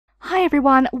Hi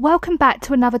everyone, welcome back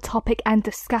to another topic and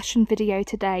discussion video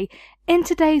today. In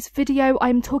today's video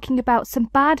I'm talking about some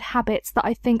bad habits that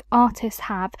I think artists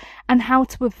have and how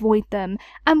to avoid them.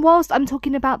 And whilst I'm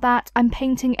talking about that, I'm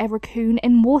painting a raccoon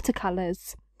in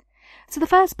watercolours. So the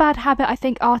first bad habit I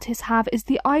think artists have is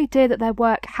the idea that their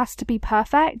work has to be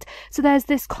perfect. So there's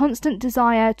this constant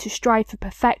desire to strive for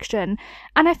perfection.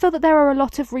 And I feel that there are a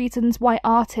lot of reasons why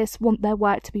artists want their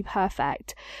work to be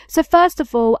perfect. So first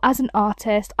of all, as an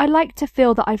artist, I like to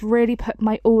feel that I've really put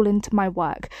my all into my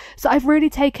work. So I've really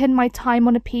taken my time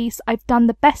on a piece, I've done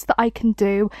the best that I can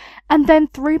do, and then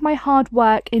through my hard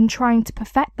work in trying to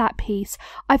perfect that piece,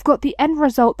 I've got the end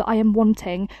result that I am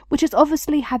wanting, which is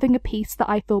obviously having a piece that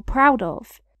I feel proud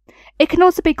of. It can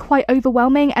also be quite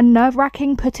overwhelming and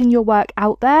nerve-wracking putting your work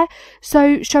out there,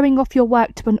 so showing off your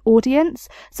work to an audience.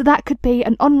 So that could be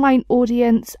an online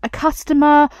audience, a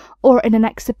customer, or in an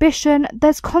exhibition.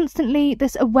 There's constantly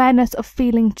this awareness of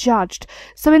feeling judged.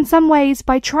 So in some ways,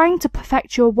 by trying to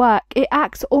perfect your work, it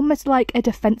acts almost like a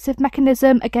defensive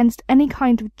mechanism against any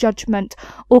kind of judgment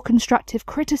or constructive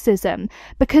criticism.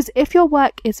 Because if your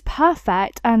work is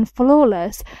perfect and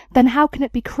flawless, then how can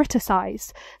it be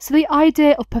criticised? So the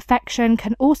idea of perfection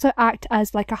can also act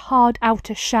as like a hard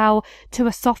outer shell to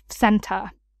a soft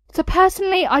centre. So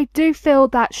personally, I do feel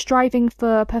that striving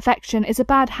for perfection is a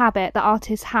bad habit that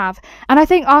artists have, and I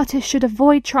think artists should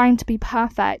avoid trying to be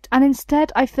perfect, and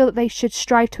instead I feel that they should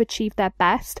strive to achieve their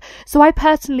best. So I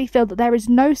personally feel that there is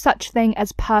no such thing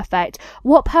as perfect.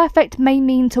 What perfect may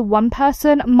mean to one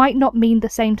person might not mean the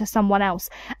same to someone else,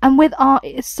 and with art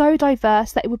it is so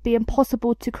diverse that it would be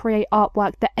impossible to create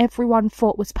artwork that everyone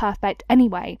thought was perfect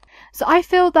anyway. So I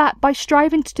feel that by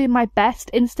striving to do my best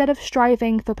instead of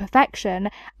striving for perfection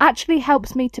actually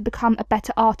helps me to become a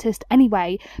better artist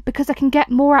anyway, because I can get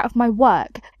more out of my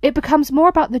work. It becomes more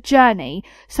about the journey,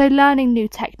 so learning new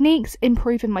techniques,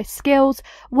 improving my skills,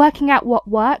 working out what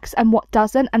works and what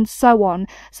doesn't, and so on,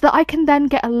 so that I can then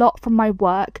get a lot from my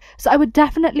work. So I would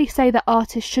definitely say that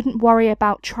artists shouldn't worry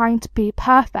about trying to be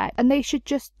perfect, and they should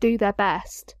just do their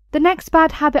best. The next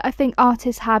bad habit I think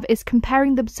artists have is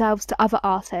comparing themselves to other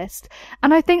artists,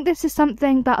 and I think this is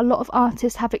something that a lot of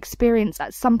artists have experienced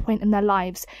at some point in their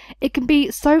lives. It can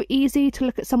be so easy to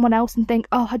look at someone else and think,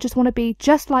 oh, I just want to be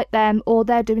just like them, or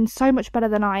they're doing so much better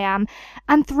than I am.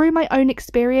 And through my own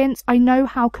experience, I know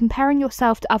how comparing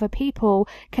yourself to other people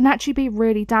can actually be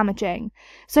really damaging.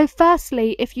 So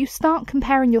firstly, if you start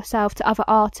comparing yourself to other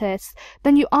artists,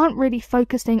 then you aren't really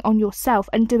focusing on yourself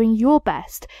and doing your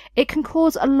best. It can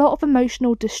cause a lot of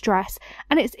emotional distress,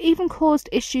 and it's even caused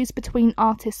issues between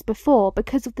artists before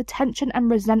because of the tension and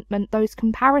resentment those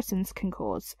comparisons can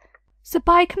cause. So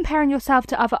by comparing yourself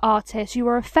to other artists, you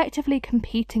are effectively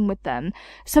competing with them,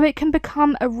 so it can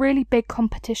become a really big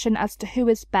competition as to who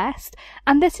is best,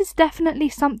 and this is definitely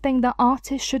something that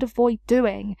artists should avoid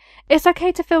doing. It's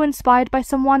okay to feel inspired by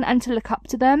someone and to look up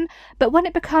to them, but when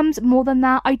it becomes more than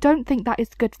that, I don't think that is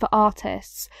good for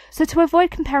artists. So to avoid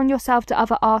comparing yourself to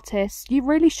other artists, you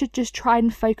really should just try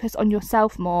and focus on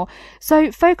yourself more.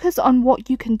 So focus on what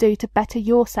you can do to better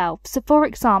yourself. So for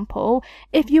example,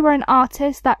 if you are an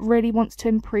artist that really wants to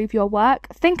improve your work,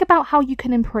 think about how you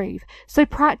can improve. So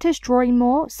practice drawing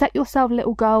more, set yourself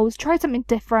little goals, try something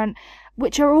different,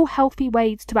 which are all healthy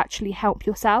ways to actually help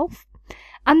yourself.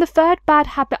 And the third bad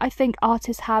habit I think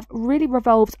artists have really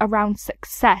revolves around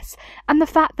success, and the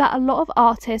fact that a lot of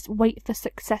artists wait for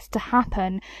success to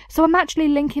happen. So I'm actually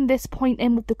linking this point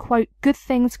in with the quote, "Good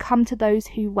things come to those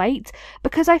who wait,"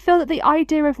 because I feel that the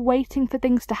idea of waiting for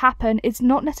things to happen is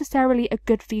not necessarily a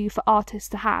good view for artists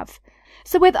to have.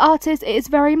 So with artists, it is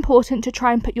very important to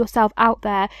try and put yourself out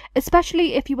there,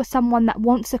 especially if you are someone that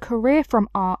wants a career from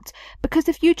art, because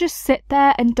if you just sit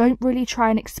there and don't really try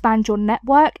and expand your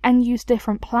network and use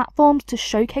different platforms to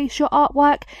showcase your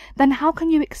artwork, then how can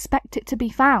you expect it to be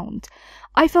found?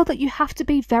 I feel that you have to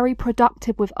be very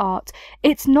productive with art.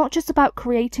 It's not just about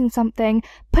creating something,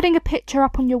 putting a picture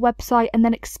up on your website and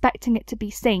then expecting it to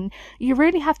be seen. You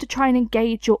really have to try and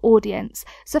engage your audience.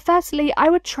 So firstly, I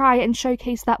would try and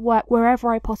showcase that work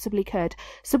wherever I possibly could.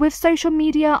 So with social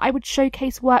media, I would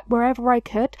showcase work wherever I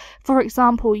could. For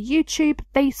example, YouTube,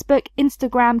 Facebook,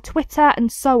 Instagram, Twitter,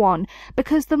 and so on.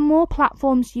 Because the more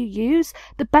platforms you use,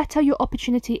 the better your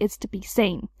opportunity is to be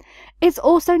seen. It's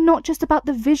also not just about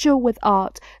the visual with art.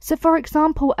 So for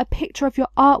example, a picture of your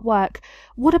artwork,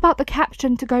 what about the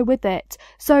caption to go with it?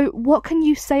 So what can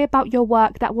you say about your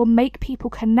work that will make people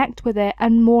connect with it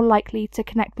and more likely to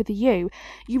connect with you?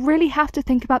 You really have to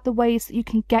think about the ways that you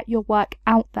can get your work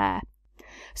out there.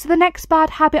 So the next bad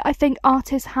habit I think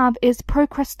artists have is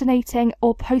procrastinating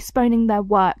or postponing their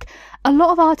work. A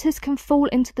lot of artists can fall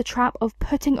into the trap of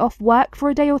putting off work for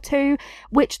a day or two,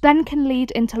 which then can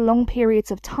lead into long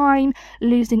periods of time,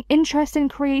 losing interest in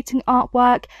creating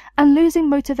artwork, and losing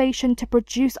motivation to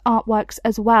produce artworks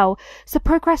as well. So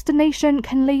procrastination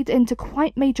can lead into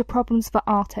quite major problems for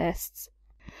artists.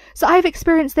 So I've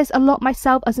experienced this a lot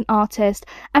myself as an artist,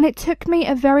 and it took me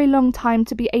a very long time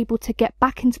to be able to get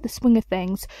back into the swing of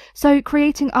things, so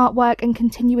creating artwork and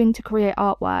continuing to create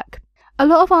artwork. A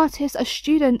lot of artists are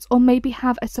students or maybe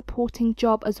have a supporting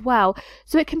job as well,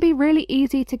 so it can be really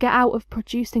easy to get out of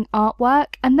producing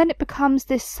artwork, and then it becomes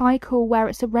this cycle where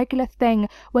it's a regular thing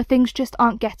where things just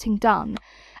aren't getting done.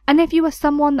 And if you are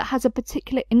someone that has a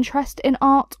particular interest in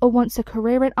art or wants a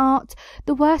career in art,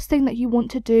 the worst thing that you want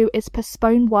to do is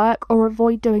postpone work or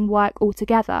avoid doing work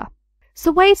altogether. So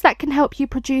ways that can help you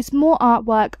produce more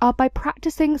artwork are by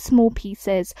practicing small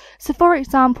pieces. So for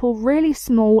example, really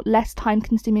small, less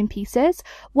time-consuming pieces,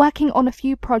 working on a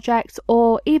few projects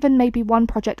or even maybe one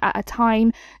project at a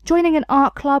time, joining an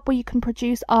art club where you can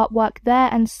produce artwork there,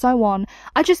 and so on.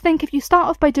 I just think if you start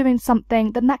off by doing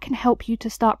something, then that can help you to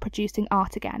start producing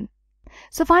art again.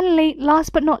 So finally,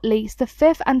 last but not least, the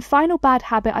fifth and final bad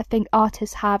habit I think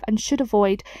artists have and should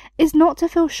avoid is not to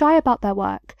feel shy about their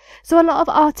work. So a lot of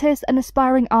artists and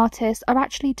aspiring artists are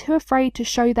actually too afraid to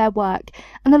show their work,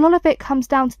 and a lot of it comes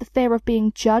down to the fear of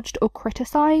being judged or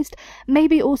criticised,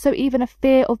 maybe also even a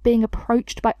fear of being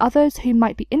approached by others who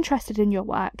might be interested in your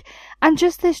work, and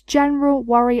just this general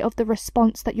worry of the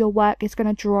response that your work is going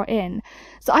to draw in.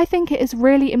 So I think it is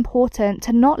really important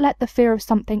to not let the fear of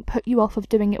something put you off of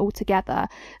doing it altogether.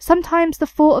 Sometimes the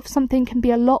thought of something can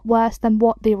be a lot worse than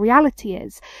what the reality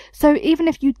is. So even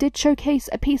if you did showcase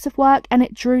a piece of work and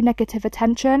it drew negative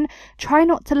attention, try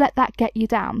not to let that get you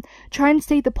down. Try and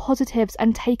see the positives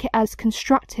and take it as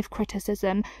constructive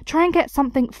criticism. Try and get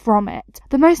something from it.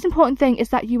 The most important thing is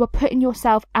that you are putting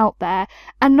yourself out there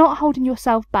and not holding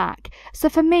yourself back. So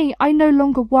for me, I no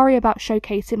longer worry about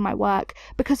showcasing my work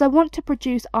because I want to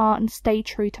produce art and stay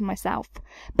true to myself.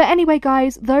 But anyway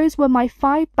guys, those were my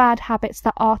 5 bad habits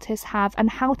that artists have and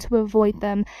how to avoid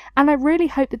them, and I really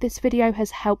hope that this video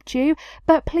has helped you.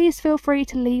 But please feel free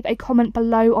to leave a comment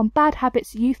below on bad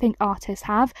habits you think artists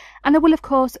have, and I will of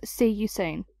course see you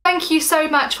soon. Thank you so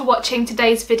much for watching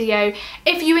today's video.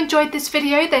 If you enjoyed this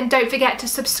video, then don't forget to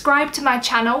subscribe to my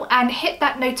channel and hit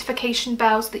that notification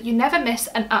bell so that you never miss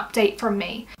an update from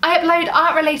me. I upload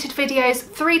art related videos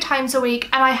 3 times a week,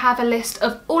 and I have a list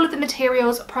of all of the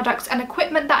materials, products and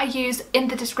equipment that I use in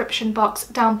the description box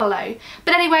down below.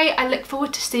 But anyway, I look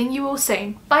forward to seeing you all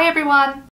soon. Bye everyone!